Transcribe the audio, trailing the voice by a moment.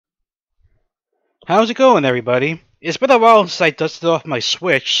How's it going, everybody? It's been a while since I dusted off my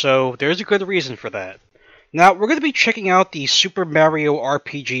Switch, so there's a good reason for that. Now, we're going to be checking out the Super Mario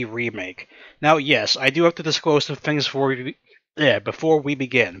RPG Remake. Now, yes, I do have to disclose some things before we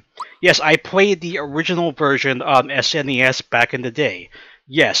begin. Yes, I played the original version on SNES back in the day.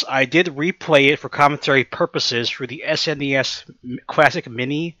 Yes, I did replay it for commentary purposes through the SNES Classic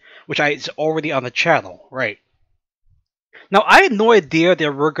Mini, which is already on the channel, right? Now, I had no idea they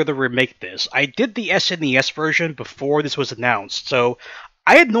were going to remake this. I did the SNES version before this was announced, so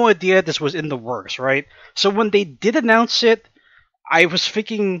I had no idea this was in the works, right? So when they did announce it, I was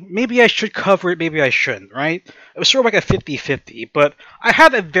thinking maybe I should cover it, maybe I shouldn't, right? It was sort of like a 50-50, but I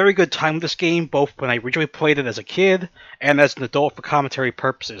had a very good time with this game, both when I originally played it as a kid and as an adult for commentary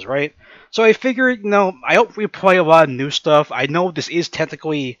purposes, right? So I figured, I don't replay a lot of new stuff. I know this is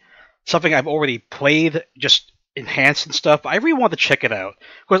technically something I've already played, just enhanced and stuff, but I really want to check it out.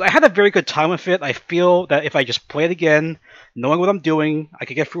 Because I had a very good time with it. I feel that if I just play it again, knowing what I'm doing, I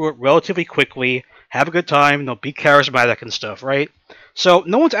could get through it relatively quickly, have a good time, be charismatic and stuff, right? So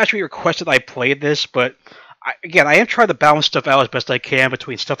no one's actually requested I play this, but I am trying to balance stuff out as best I can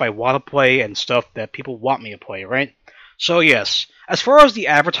between stuff I want to play and stuff that people want me to play, right? So yes, as far as the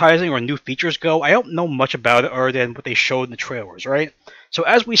advertising or new features go, I don't know much about it other than what they showed in the trailers, right? So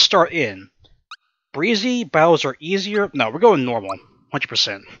as we start in, breezy, battles are easier. No, we're going normal,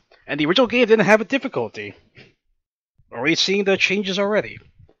 100%. And the original game didn't have a difficulty. Already seeing the changes already.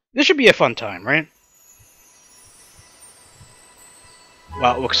 This should be a fun time, right?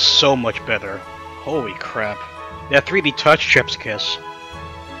 Wow, it looks so much better. Holy crap. That 3D touch, chef's kiss.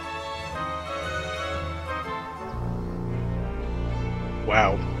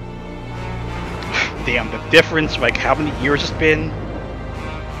 Wow. Damn, the difference, like how many years it's been.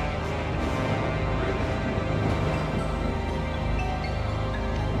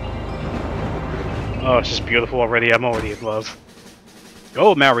 Oh, it's just beautiful already. I'm already in love.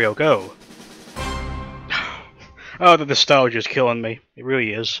 Go, Mario, go! Oh, the nostalgia is killing me. It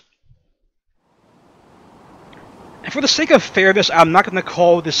really is. And for the sake of fairness, I'm not going to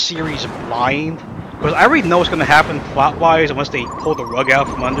call this series blind, because I already know what's going to happen plot-wise unless they pull the rug out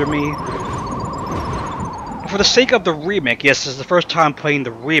from under me. But for the sake of the remake, yes, this is the first time playing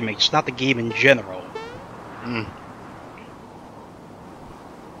the remake, it's not the game in general.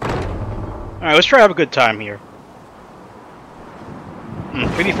 Alright, let's try to have a good time here.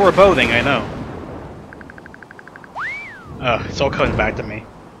 Pretty foreboding, I know. It's all coming back to me.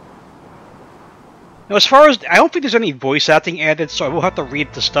 Now, as far as... I don't think there's any voice acting added, so I will have to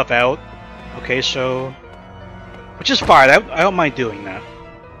read the stuff out. Okay, so... Which is fine, I don't mind doing that.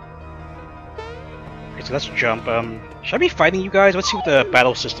 Okay, so let's jump. Should I be fighting you guys? Let's see what the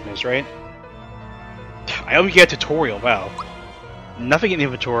battle system is, right? I only get a tutorial, wow. Nothing in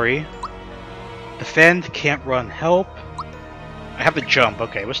inventory. Defend, can't run, help. I have to jump,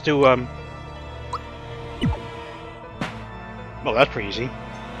 okay, let's do, Oh, that's pretty easy.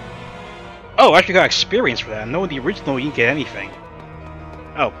 Oh, I actually got experience for that. No, in the original you didn't get anything.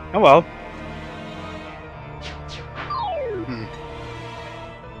 Oh well. I'm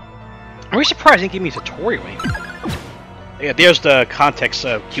really surprised they didn't give me a tutorial. Yeah, there's the context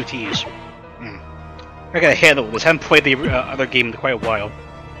of QTs. I gotta handle this. I haven't played the other game in quite a while.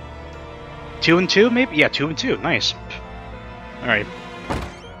 2 and 2, maybe? Yeah, 2 and 2. Nice. Alright.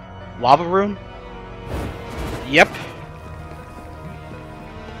 Lava room? Yep.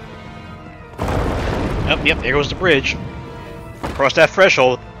 Oh, yep, there goes the bridge. Cross that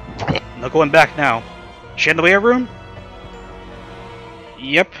threshold. No going back now. Chandelier room?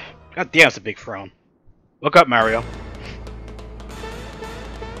 Yep. God damn, it's a big throne. Look up, Mario.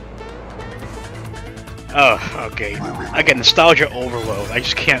 Oh, okay. I get nostalgia overload. I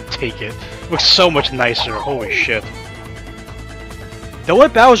just can't take it. It looks so much nicer. Holy shit. Don't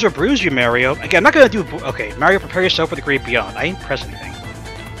let Bowser bruise you, Mario. Again, I'm not gonna do... Okay, Mario, prepare yourself for the great beyond. I ain't press anything.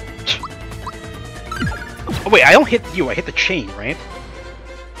 Oh wait, I don't hit you. I hit the chain, right?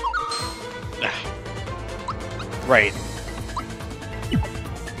 Right.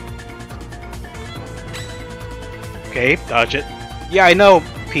 Okay, dodge it. Yeah, I know,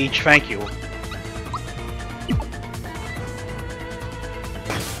 Peach. Thank you.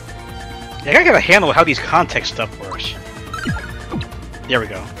 Yeah, I gotta get a handle of how these context stuff works. There we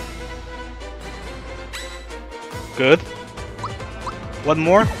go. Good. One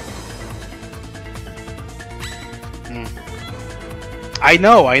more. I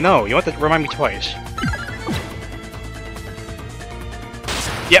know. You don't have to remind me twice.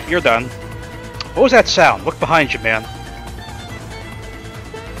 Yep, you're done. What was that sound? Look behind you, man.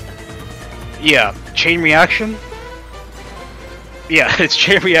 Yeah, chain reaction? Yeah, it's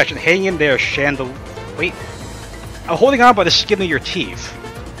chain reaction. Hang in there, Chandel. Wait. I'm holding on by the skin of your teeth.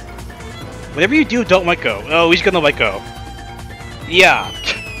 Whatever you do, don't let go. Oh, he's gonna let go. Yeah.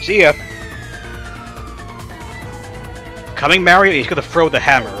 See ya. Coming, Mario? He's gonna throw the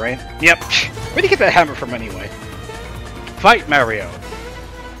hammer, right? Yep. Where'd you get that hammer from, anyway? Fight, Mario.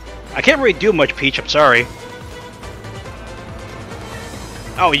 I can't really do much, Peach. I'm sorry.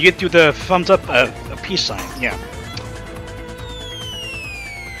 Oh, you get to do the thumbs up, a peace sign. Yeah.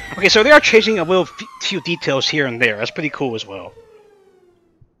 Okay, so they are changing a little few details here and there. That's pretty cool as well.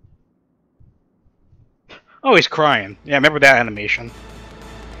 Oh, he's crying. Yeah, I remember that animation.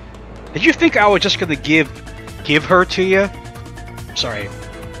 Did you think I was just gonna give her to you? Sorry.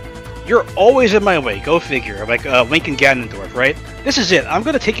 You're always in my way. Go figure. Like Link and Ganondorf, right? This is it. I'm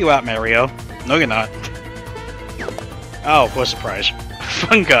gonna take you out, Mario. No, you're not. Oh, what a surprise.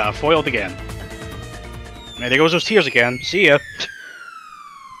 Funga, foiled again. And there goes those tears again. See ya.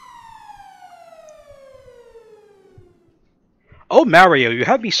 Oh, Mario, you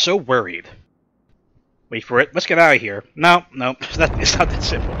have me so worried. Wait for it. Let's get out of here. No, it's not that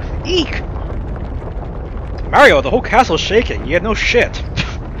simple. Eek! Mario, the whole castle's shaking. You had no shit.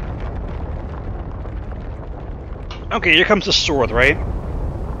 Okay, here comes the sword, right?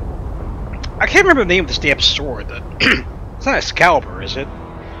 I can't remember the name of this damn sword. It's not Excalibur, is it?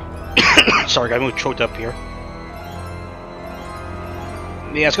 Sorry, got a little choked up here.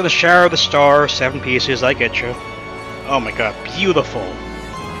 Yeah, it's gonna shatter the star, 7 pieces, I get you. Oh my god, beautiful.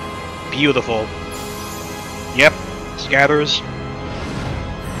 Beautiful. Yep, scatters.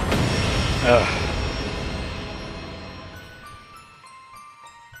 Ugh.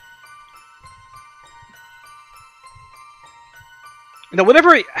 You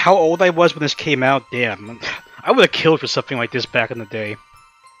know, how old I was when this came out, damn, I would have killed for something like this back in the day.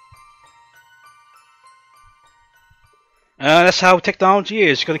 That's how technology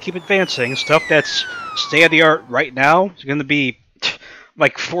is. It's going to keep advancing. Stuff that's state-of-the-art right now is going to be,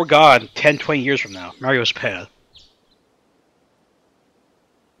 like, forgone 10, 20 years from now. Mario's pad.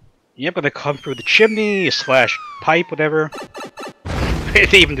 Yep, gonna come through the chimney, / pipe, whatever. They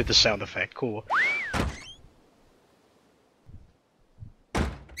even did the sound effect. Cool.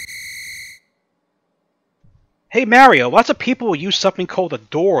 Hey Mario, lots of people use something called a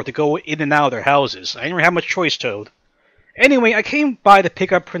door to go in and out of their houses. I didn't really have much choice, Toad. Anyway, I came by to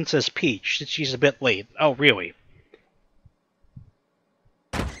pick up Princess Peach, since she's a bit late. Oh, really?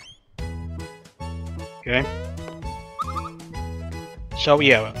 Okay. So,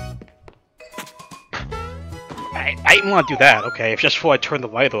 yeah. I didn't want to do that, okay, just before I turn the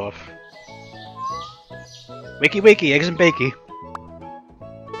light off. Wakey wakey, eggs and bakey.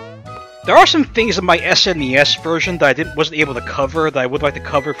 There are some things in my SNES version that I wasn't able to cover that I would like to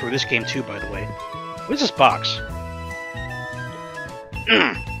cover for this game too, by the way. What is this box?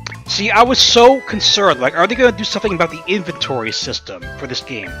 See, I was so concerned, like, are they going to do something about the inventory system for this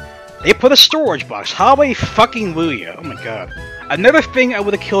game? They put a storage box. Hallelujah. Oh my god. Another thing I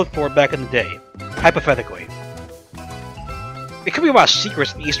would have killed for back in the day. Hypothetically. There could be a lot of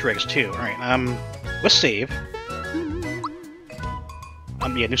secrets and Easter eggs too. Alright, let's save.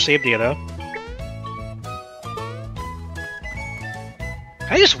 Yeah, new save data. Can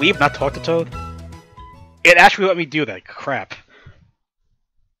I just leave, not talk to Toad? It actually let me do that. Crap.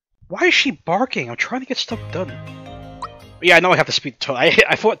 Why is she barking? I'm trying to get stuff done. Yeah, I know I have to speak to Toad.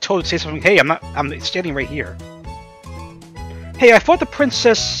 I thought Toad would say something. Hey, I'm standing right here. Hey, I thought the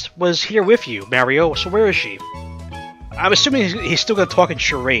princess was here with you, Mario. So where is she? I'm assuming he's still gonna talk in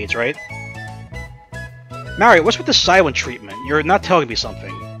charades, right? Mario, what's with the silent treatment? You're not telling me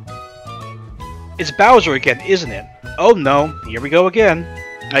something. It's Bowser again, isn't it? Oh no, here we go again.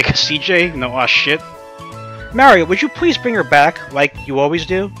 Like CJ? No, aw shit. Mario, would you please bring her back, like you always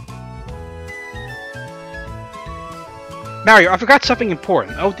do? Mario, I forgot something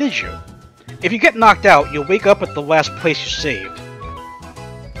important. Oh, did you? If you get knocked out, you'll wake up at the last place you saved.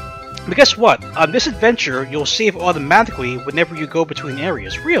 But guess what? On this adventure, you'll save automatically whenever you go between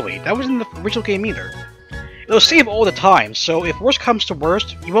areas. Really? That wasn't in the original game either. It'll save all the time, so if worst comes to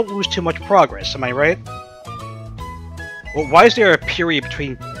worst, you won't lose too much progress, am I right? Well, why is there a period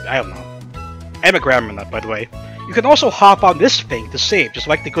between... I don't know. I'm a grammar nut, by the way. You can also hop on this thing to save, just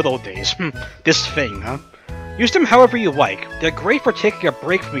like the good old days. This thing, huh? Use them however you like. They're great for taking a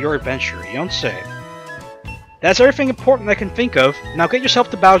break from your adventure, you don't say. That's everything important I can think of. Now get yourself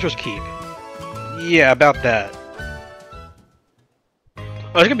to Bowser's Keep. Yeah, about that.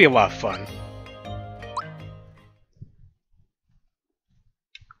 Oh, it's gonna be a lot of fun.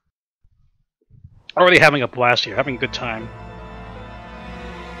 Already having a blast here, having a good time.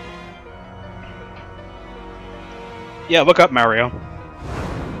 Yeah, look up, Mario.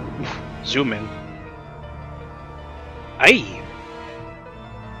 Zoom in. Aye!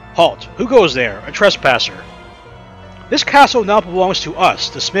 Halt! Who goes there? A trespasser. This castle now belongs to us,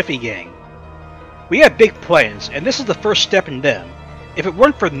 the Smithy Gang. We have big plans, and this is the first step in them. If it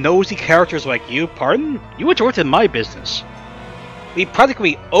weren't for nosy characters like you, pardon? You interrupted my business. We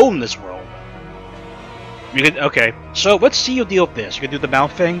practically own this world. Okay, so let's see you deal with this. You gonna do the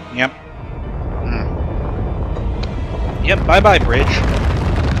mount thing? Yep. Yep, bye-bye, bridge.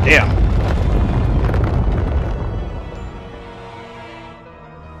 Damn.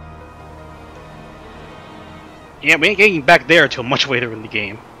 Yeah, we ain't getting back there until much later in the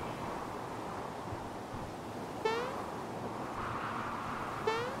game.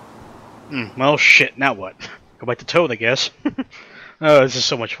 Well, shit, now what? Go back to Toad, I guess. Oh, this is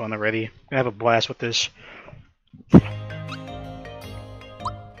so much fun already. I have a blast with this.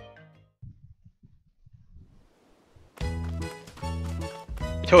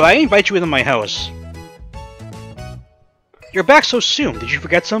 Toad, I invite you into my house. You're back so soon. Did you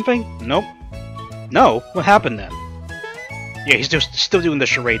forget something? Nope. No? What happened then? Yeah, he's just still doing the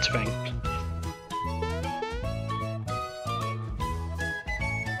charades thing.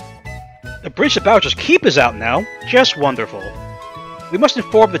 The bridge to Bowser's Keep is out now. Just wonderful. We must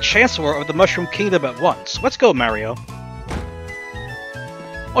inform the Chancellor of the Mushroom Kingdom at once. Let's go, Mario.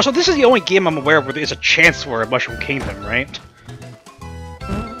 Oh, so this is the only game I'm aware of where there is a Chancellor of Mushroom Kingdom, right?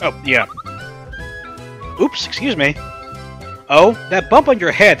 Oh, yeah. Oops, excuse me. Oh, that bump on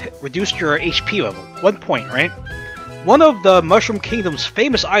your head reduced your HP level. 1 point, right? One of the Mushroom Kingdom's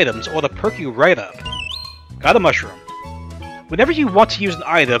famous items ought to perk you right up. Got a mushroom. Whenever you want to use an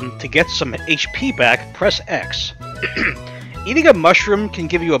item to get some HP back, press X. Eating a mushroom can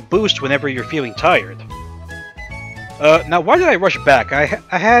give you a boost whenever you're feeling tired. Now why did I rush back? I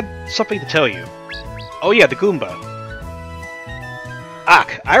had something to tell you. Oh yeah, the Goomba. Ah,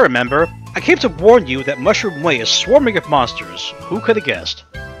 I remember. I came to warn you that Mushroom Way is swarming with monsters. Who could have guessed?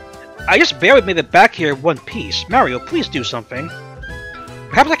 I just barely made it back here in one piece. Mario, please do something.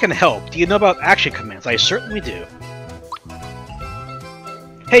 Perhaps I can help. Do you know about action commands? I certainly do.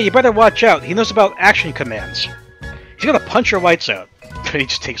 Hey, you better watch out. He knows about action commands. He's gonna punch your lights out. He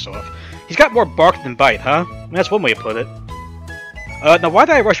just takes off. He's got more bark than bite, huh? That's one way to put it. Now why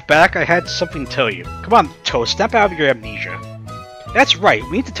did I rush back? I had something to tell you. Come on, Toad, snap out of your amnesia. That's right,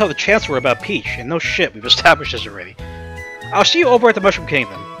 we need to tell the Chancellor about Peach, and no shit, we've established this already. I'll see you over at the Mushroom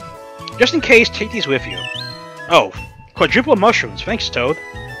Kingdom. Just in case, take these with you. Oh, quadruple mushrooms, thanks, Toad.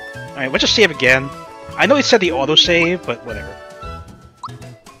 Alright, let's just save again. I know it said the autosave, but whatever.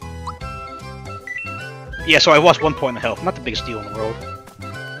 Yeah, so I lost 1 point of health, not the biggest deal in the world.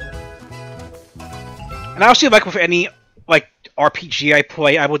 And I'll see like with any, like, RPG I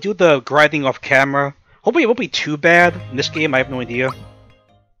play, I will do the grinding off camera. Hopefully it won't be too bad. In this game, I have no idea.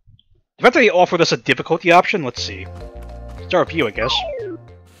 The fact that they offered us a difficulty option, let's see. Start with you, I guess.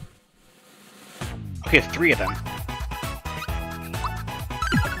 Okay, 3 of them.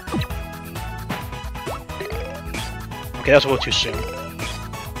 Okay, that's a little too soon.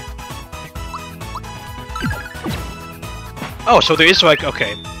 Oh, so there is like,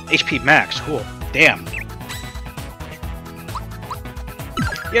 okay, HP max, cool. Damn.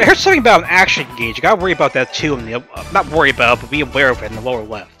 Yeah, I heard something about an action gauge. You gotta worry about that too. In the, not worry about, but be aware of it in the lower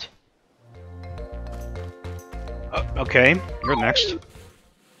left. Okay, you're next.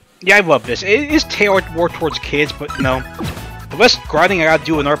 Yeah, I love this. It is tailored more towards kids, but no. The less grinding I gotta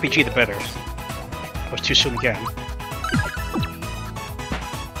do in RPG, the better. That was too soon again.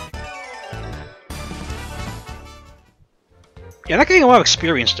 Yeah, not getting a lot of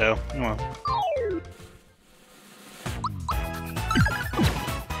experience though. Well.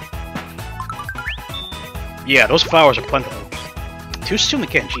 Yeah, those flowers are plentiful. Too soon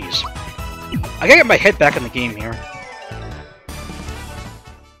again, jeez. I gotta get my head back in the game here.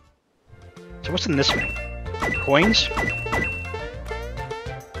 So what's in this one? Coins?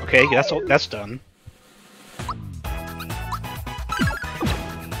 Okay, that's all, that's done.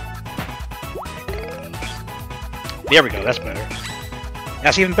 There we go, that's better.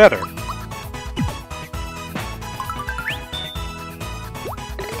 That's even better.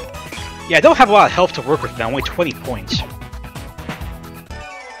 Yeah, I don't have a lot of health to work with now, only 20 points.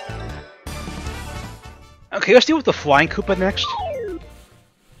 Okay, let's deal with the Flying Koopa next.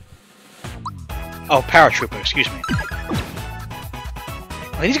 Oh, Paratrooper, excuse me.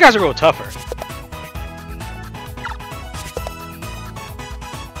 Well, these guys are a little tougher.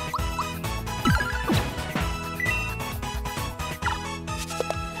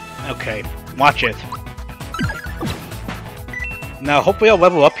 Okay, watch it. Now, hopefully I'll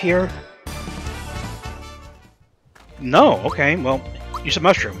level up here. No, okay, well, use a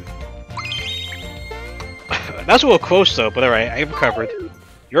mushroom. That's a little close though, but alright, I recovered.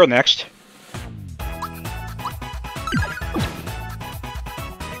 You're next.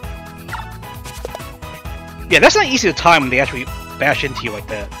 Yeah, that's not easy to time when they actually bash into you like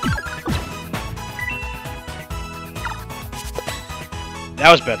that. That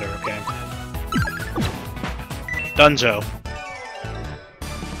was better, okay. Dunzo.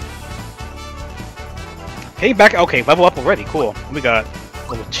 Getting back, okay, level up already, cool. What we got?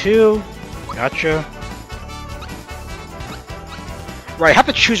 Level 2, gotcha. Right, I have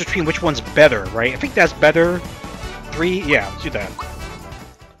to choose between which one's better, right? I think that's better. 3, yeah, let's do that.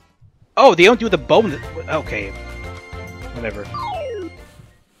 Oh, they don't do the bonus. Okay, whatever.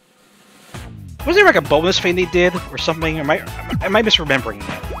 Was there like a bonus thing they did or something? Am I misremembering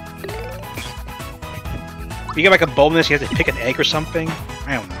that? You get like a bonus, you have to pick an egg or something?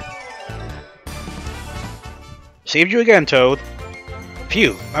 I don't know. Saved you again, Toad.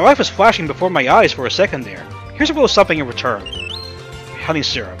 Phew, my life was flashing before my eyes for a second there. Here's a little something in return. Honey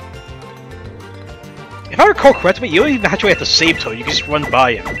syrup. If I recall correctly, you don't even actually have to save Toad, you can just run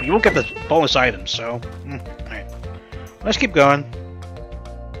by him. But you won't get the bonus items, so... alright. Let's keep going.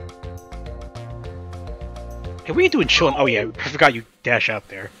 Okay, what are you doing chilling? Oh yeah, I forgot you dash out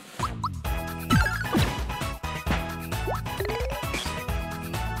there.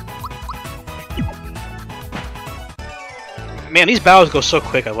 Man, these battles go so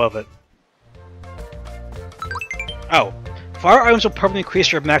quick, I love it. Oh. Fire items will permanently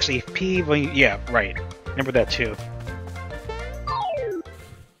increase your max HP when you... Yeah, right. Remember that too.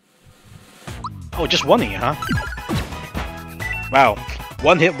 Oh, just one of you, huh? Wow.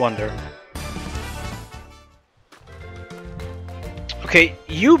 One-hit wonder. Okay,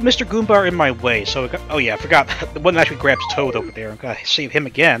 you, Mr. Goomba, are in my way, so... Oh yeah, I forgot. The one that actually grabs Toad over there. I've got to save him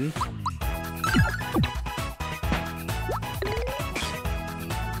again.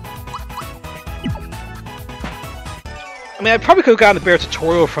 I mean, I probably could have gotten a better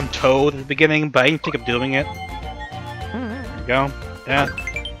tutorial from Toad at the beginning, but I didn't think of doing it. There we go. Yeah.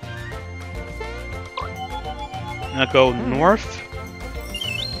 Now go north.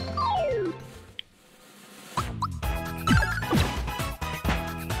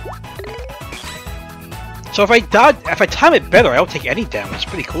 So if I time it better, I don't take any damage. It's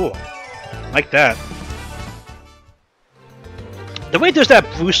pretty cool. Like that. The way there's that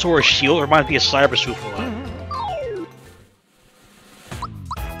blue sword shield reminds me of Cyber Suit a lot.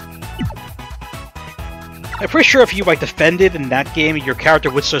 I'm pretty sure if you like defended in that game, your character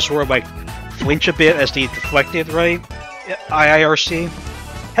would sort of like flinch a bit as they deflected, right? IIRC.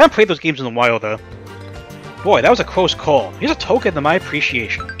 Haven't played those games in a while though. Boy, that was a close call. Here's a token of my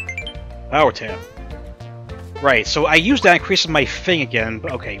appreciation. Power tab. Right, so I used that increases my thing again,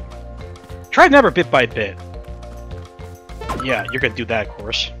 but okay. Try number bit by bit. Yeah, you're gonna do that, of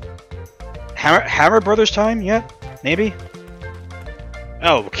course. Hammer Brothers time yet? Maybe?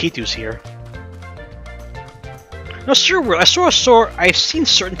 Oh, Kitu's here. No, sure, weird. I've seen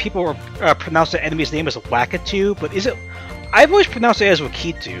certain people pronounce the enemy's name as Wakatu, but is it... I've always pronounced it as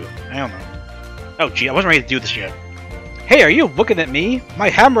Wakitu. I don't know. Oh, gee, I wasn't ready to do this yet. Hey, are you looking at me? My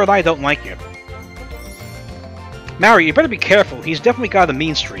hammer and I don't like you. Mario, you better be careful. He's definitely got a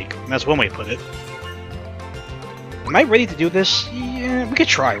mean streak. That's one way to put it. Am I ready to do this? Yeah, we could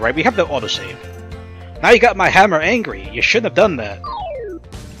try, right? We have the autosave. Now you got my hammer angry. You shouldn't have done that.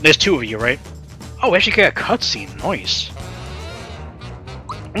 There's two of you, right? Oh, I actually get a cutscene. Nice.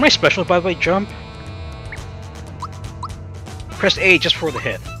 Am I special, by the way, jump? Press A just for the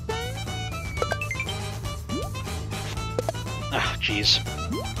hit. Ah, jeez.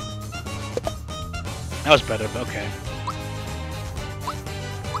 That was better, but okay.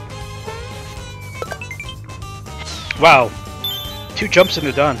 Wow. 2 jumps and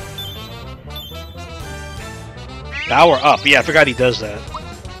they're done. Power up. Yeah, I forgot he does that.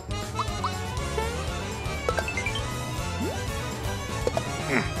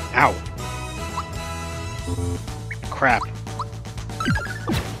 Ow. Crap.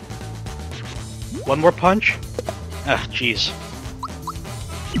 One more punch? Ah, jeez.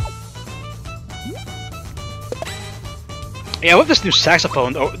 Yeah, I love this new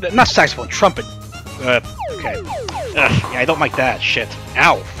saxophone. Oh, not saxophone, trumpet. Okay. Yeah, I don't like that. Shit.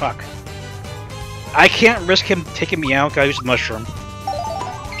 Ow, fuck. I can't risk him taking me out. Gotta use the mushroom.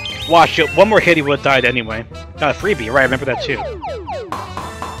 Watch it. One more hit, he would've died anyway. Got a freebie, right? I remember that too.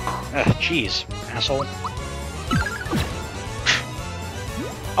 Jeez, asshole.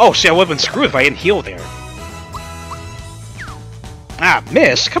 Oh, see, I would've been screwed if I didn't heal there. Ah,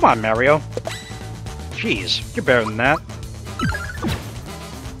 miss? Come on, Mario. Jeez, you're better than that.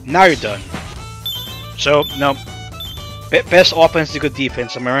 Now you're done. So, no. Best offense to good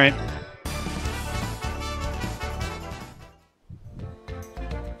defense, am I right?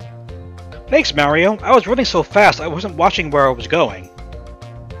 Thanks, Mario. I was running so fast I wasn't watching where I was going.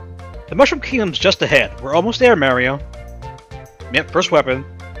 The Mushroom Kingdom's just ahead. We're almost there, Mario. Yep, first weapon.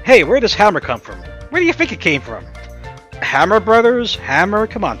 Hey, where did this hammer come from? Where do you think it came from? Hammer Brothers? Hammer?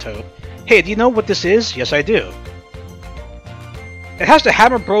 Come on, Toad. Hey, do you know what this is? Yes, I do. It has the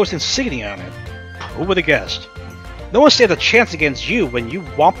Hammer Bros insignia on it. Who would have guessed? No one stands a chance against you when you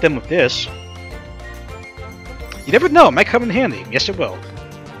whomp them with this. You never know, it might come in handy. Yes, it will.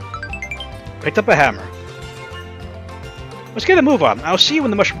 Picked up a hammer. Let's get a move on. I'll see you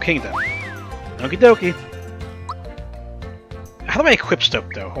in the Mushroom Kingdom. Okie dokie. How do I equip stuff,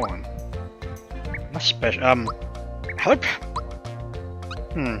 though? Hold on. Not special. How do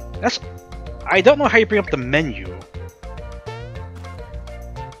I... That's... I don't know how you bring up the menu.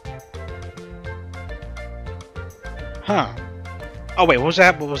 Huh. Oh wait, what was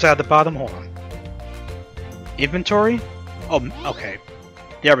that? What was that at the bottom? Hold on. Inventory? Oh, okay.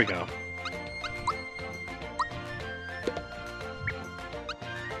 There we go.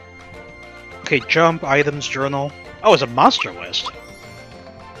 Okay, jump, items, journal. Oh, it's a monster list.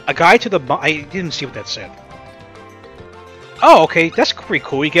 A guide to the... I didn't see what that said. Oh, okay, that's pretty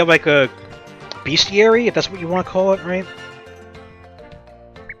cool. You get like a bestiary, if that's what you want to call it, right?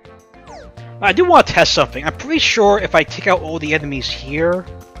 I do want to test something. I'm pretty sure if I take out all the enemies here,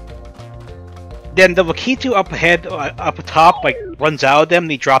 then the Lakitu up ahead, up top, like, runs out of them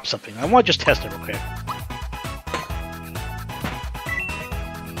and he drops something. I want to just test it real quick.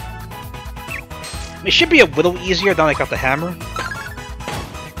 It should be a little easier now I got the hammer.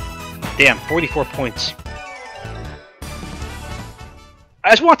 Damn, 44 points. I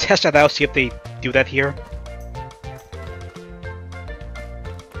just want to test that out, see if they do that here.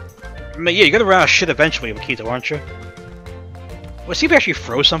 I mean, yeah, you're gonna run out of shit eventually, Makito, aren't you? Let's see if he actually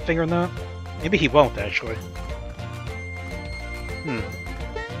throws something or not. Maybe he won't, actually.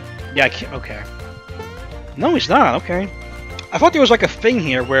 Yeah, I can't... Okay. No, he's not, okay. I thought there was like a thing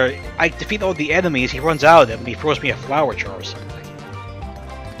here where I defeat all the enemies, he runs out of them, and he throws me a flower jar or something.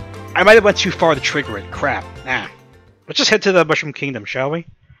 I might have went too far to trigger it. Crap. Nah. Let's just head to the Mushroom Kingdom, shall we?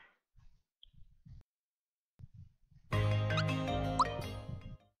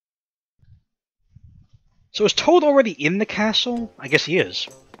 So is Toad already in the castle? I guess he is.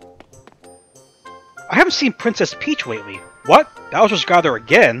 I haven't seen Princess Peach lately. What? Bowser's got her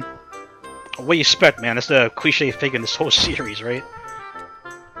again? What do you expect, man? That's the cliche thing in this whole series, right?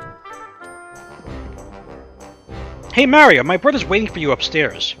 Hey Mario, my brother's waiting for you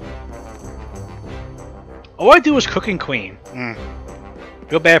upstairs. All I do is cook and clean.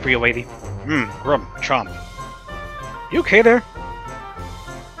 Feel bad for you, lady. Grum, chomp. You okay there?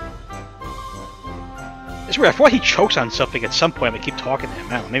 It's weird, I thought he chokes on something at some point, but I keep talking to him.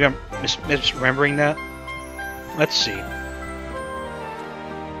 I don't know, maybe I'm misremembering that. Let's see.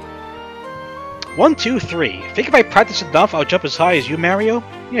 1, 2, 3. Think if I practice enough, I'll jump as high as you, Mario?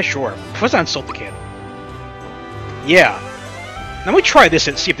 Yeah, sure. Let's not insult the kid. Yeah. Now let me try this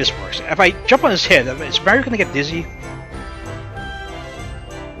and see if this works. If I jump on his head, is Mario gonna get dizzy?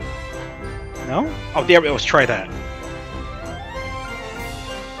 No? Oh, there we go. Let's try that.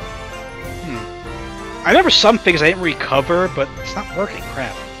 I remember some things I didn't recover, but it's not working.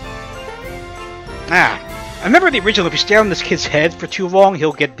 Crap. I remember the original, if you stay on this kid's head for too long,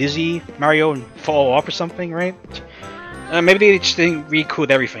 he'll get dizzy, Mario, and fall off or something, right? Maybe they just didn't recode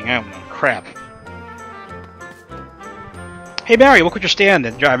everything. I don't know. Crap. Hey Mario, look what you're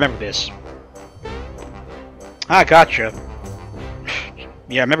standing. Yeah, I remember this. Ah, gotcha.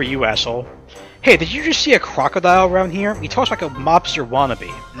 Yeah, I remember you, asshole. Hey, did you just see a crocodile around here? He talks like a mobster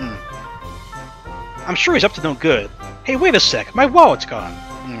wannabe. I'm sure he's up to no good. Hey, wait a sec. My wallet's gone.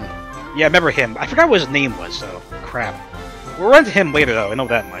 Yeah, I remember him. I forgot what his name was, though. Crap. We'll run to him later, though. I know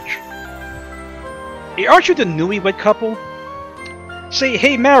that much. Hey, aren't you the newlywed couple? Say,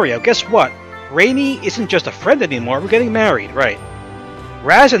 hey, Mario, guess what? Rainy isn't just a friend anymore. We're getting married, right?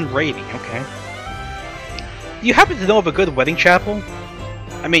 Raz and Rainy, okay. Do you happen to know of a good wedding chapel?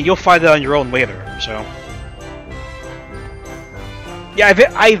 I mean, you'll find it on your own later, so... Yeah,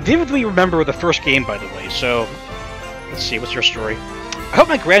 I vividly remember the first game, by the way, so... Let's see, what's your story? I hope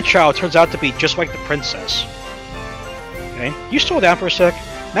my grandchild turns out to be just like the princess. Okay, you slow down for a sec.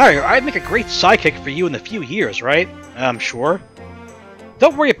 Mario, I'd make a great sidekick for you in a few years, right? Sure.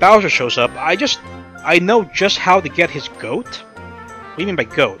 Don't worry if Bowser shows up, I know just how to get his goat? What do you mean by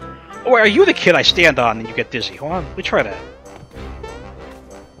goat? Or are you the kid I stand on and you get dizzy? Hold on, let me try that.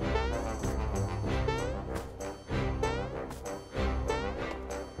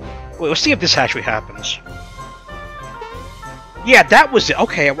 Wait, let's see if this actually happens. Yeah, that was it.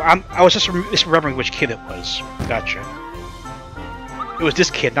 Okay, I was just misremembering which kid it was. Gotcha. It was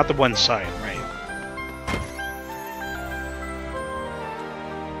this kid, not the one inside, right?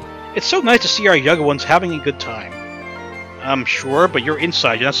 It's so nice to see our younger ones having a good time. I'm sure, but you're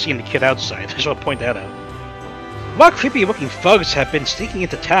inside, you're not seeing the kid outside. I just want to point that out. A lot of creepy-looking thugs have been sneaking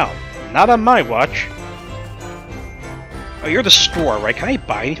into town. Not on my watch. Oh, you're the store, right? Can I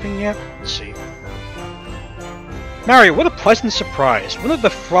buy anything yet? Let's see. Mario, what a pleasant surprise. One of the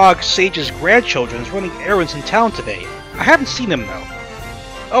Frog Sage's grandchildren is running errands in town today. I haven't seen him, though.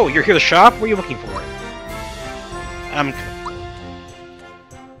 Oh, you're here to shop? What are you looking for?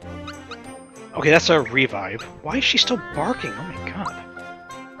 Okay, that's a revive. Why is she still barking? Oh my god.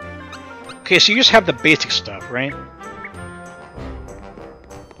 Okay, so you just have the basic stuff, right?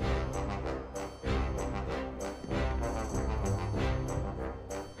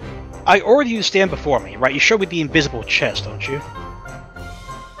 I ordered you to stand before me, right? You showed me the invisible chest, don't you?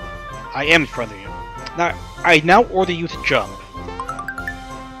 I am in front of you. Now, I now order you to jump.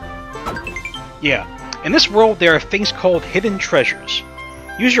 Yeah. In this world, there are things called hidden treasures.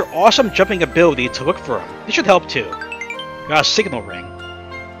 Use your awesome jumping ability to look for them. This should help too. Got a signal ring.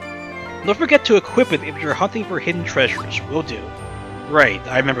 Don't forget to equip it if you're hunting for hidden treasures. Will do. Right,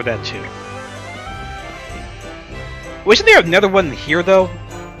 I remember that too. Wasn't there another one here, though?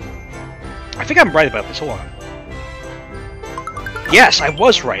 I think I'm right about this. Hold on. Yes, I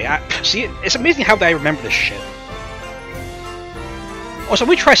was right. See, it's amazing how I remember this shit. Also,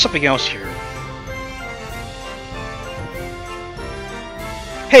 let me try something else here.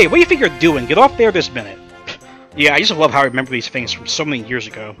 Hey, what do you think you're doing? Get off there this minute. Yeah, I just love how I remember these things from so many years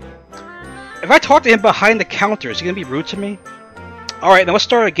ago. If I talk to him behind the counter, is he gonna be rude to me? Alright, now let's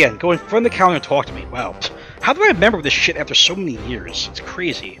start again. Go in front of the counter and talk to me. Wow. How do I remember this shit after so many years? It's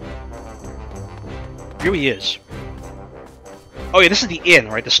crazy. It really is. Oh yeah, this is the inn,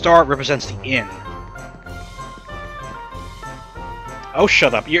 right? The star represents the inn. Oh,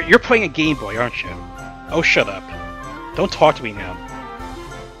 shut up. You're playing a Game Boy, aren't you? Oh, shut up. Don't talk to me now.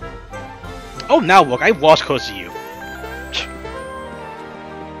 Oh, now look, I lost close to you.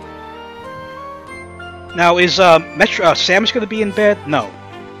 Now, is Samus gonna be in bed? No.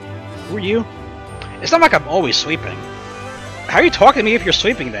 Who are you? It's not like I'm always sleeping. How are you talking to me if you're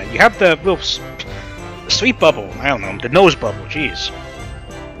sleeping then? You have the little sleep bubble. I don't know, the nose bubble, jeez.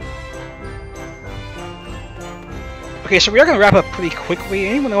 Okay, so we are gonna wrap up pretty quickly.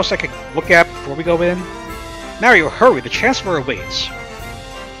 Anyone else I could look at before we go in? Mario, hurry, the Chancellor awaits.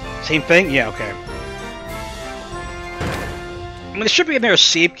 Same thing? Yeah, okay. I mean, there should be another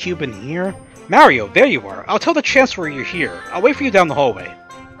save cube in here. Mario, there you are. I'll tell the Chancellor you're here. I'll wait for you down the hallway.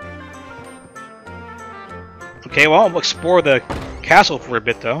 Okay, well, I'll explore the castle for a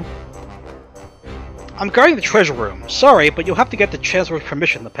bit, though. I'm guarding the treasure room. Sorry, but you'll have to get the Chancellor's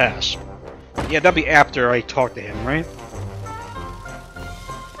permission to pass. Yeah, that'll be after I talk to him, right?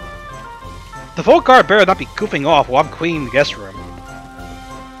 The Vault Guard better not be goofing off while I'm cleaning the guest room.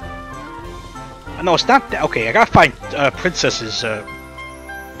 No, it's not that. Okay, I gotta find Princess's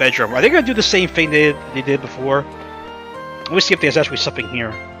bedroom. Are they gonna do the same thing they did before? Let me see if there's actually something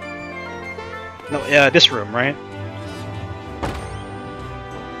here. No, this room, right?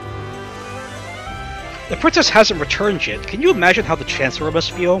 The princess hasn't returned yet. Can you imagine how the Chancellor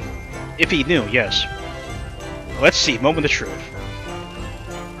must feel? If he knew, yes. Let's see, moment of truth.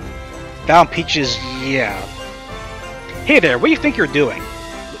 Found Peaches, yeah. Hey there, what do you think you're doing?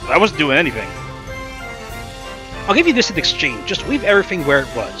 I wasn't doing anything. I'll give you this in exchange. Just leave everything where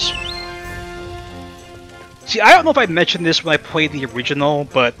it was. See, I don't know if I mentioned this when I played the original,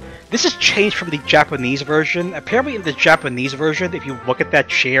 but this is changed from the Japanese version. Apparently in the Japanese version, if you look at that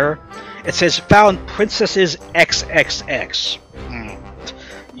chair, it says, found Princesses XXX.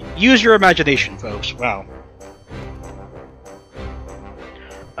 Use your imagination, folks. Wow.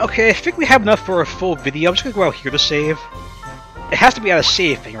 Okay, I think we have enough for a full video. I'm just gonna go out here to save. It has to be out of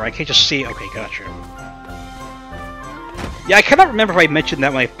save thing, right? I can't just see. Okay, gotcha. Yeah, I cannot remember if I mentioned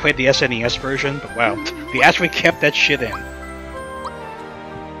that when I played the SNES version, but wow, they actually kept that shit in.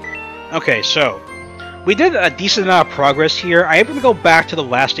 Okay, so we did a decent amount of progress here. I am going to go back to the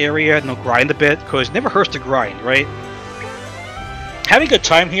last area and grind a bit, because it never hurts to grind, right? Having a good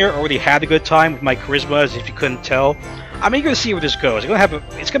time here, already had a good time with my charisma, as if you couldn't tell. I'm eager to see where this goes.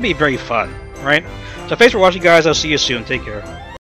 It's gonna be very fun, right? So thanks for watching, guys. I'll see you soon. Take care.